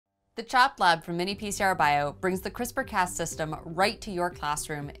The CHOP Lab from miniPCR Bio brings the CRISPRCas system right to your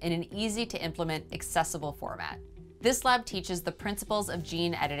classroom in an easy-to-implement, accessible format. This lab teaches the principles of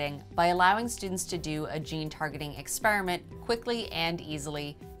gene editing by allowing students to do a gene targeting experiment quickly and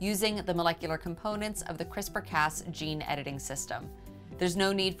easily using the molecular components of the CRISPRCas gene editing system. There's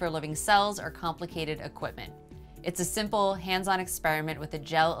no need for living cells or complicated equipment. It's a simple, hands-on experiment with a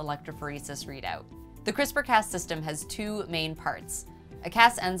gel electrophoresis readout. The CRISPRCas system has two main parts: a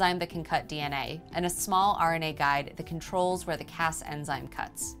Cas enzyme that can cut DNA, and a small RNA guide that controls where the Cas enzyme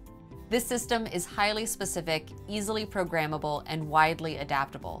cuts. This system is highly specific, easily programmable, and widely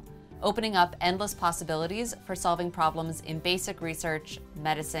adaptable, opening up endless possibilities for solving problems in basic research,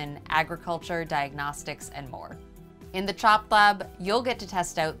 medicine, agriculture, diagnostics, and more. In the CHOP Lab, you'll get to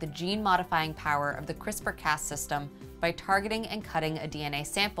test out the gene-modifying power of the CRISPRCas system by targeting and cutting a DNA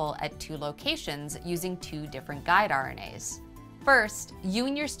sample at two locations using two different guide RNAs. First, you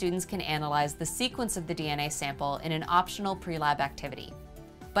and your students can analyze the sequence of the DNA sample in an optional pre-lab activity.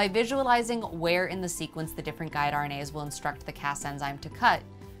 By visualizing where in the sequence the different guide RNAs will instruct the Cas enzyme to cut,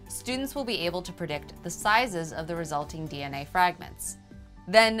 students will be able to predict the sizes of the resulting DNA fragments.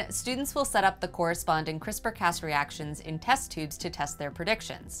 Then, students will set up the corresponding CRISPR-Cas reactions in test tubes to test their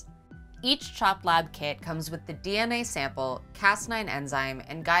predictions. Each CHOP Lab kit comes with the DNA sample, Cas9 enzyme,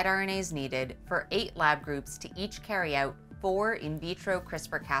 and guide RNAs needed for 8 lab groups to each carry out 4 in vitro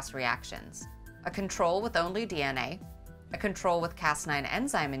CRISPR-Cas reactions: a control with only DNA, a control with Cas9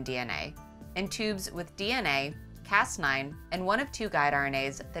 enzyme and DNA, and tubes with DNA, Cas9, and one of 2 guide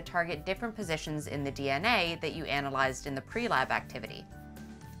RNAs that target different positions in the DNA that you analyzed in the pre-lab activity.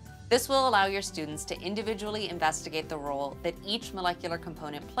 This will allow your students to individually investigate the role that each molecular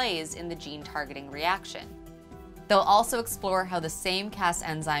component plays in the gene targeting reaction. They'll also explore how the same Cas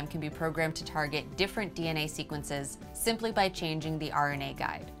enzyme can be programmed to target different DNA sequences simply by changing the RNA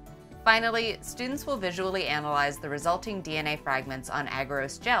guide. Finally, students will visually analyze the resulting DNA fragments on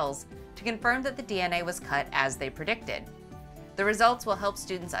agarose gels to confirm that the DNA was cut as they predicted. The results will help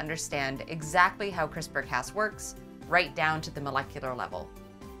students understand exactly how CRISPR-Cas works, right down to the molecular level.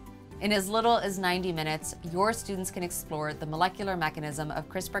 In as little as 90 minutes, your students can explore the molecular mechanism of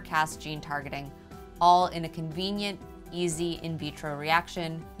CRISPR-Cas gene targeting, all in a convenient, easy in vitro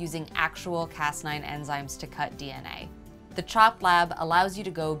reaction using actual Cas9 enzymes to cut DNA. The CHOP Lab allows you to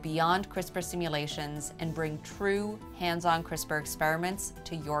go beyond CRISPR simulations and bring true, hands-on CRISPR experiments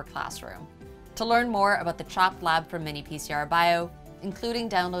to your classroom. To learn more about the CHOP Lab from miniPCR Bio, including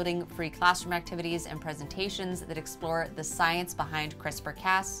downloading free classroom activities and presentations that explore the science behind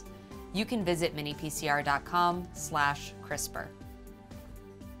CRISPR-Cas, you can visit minipcr.com/CRISPR.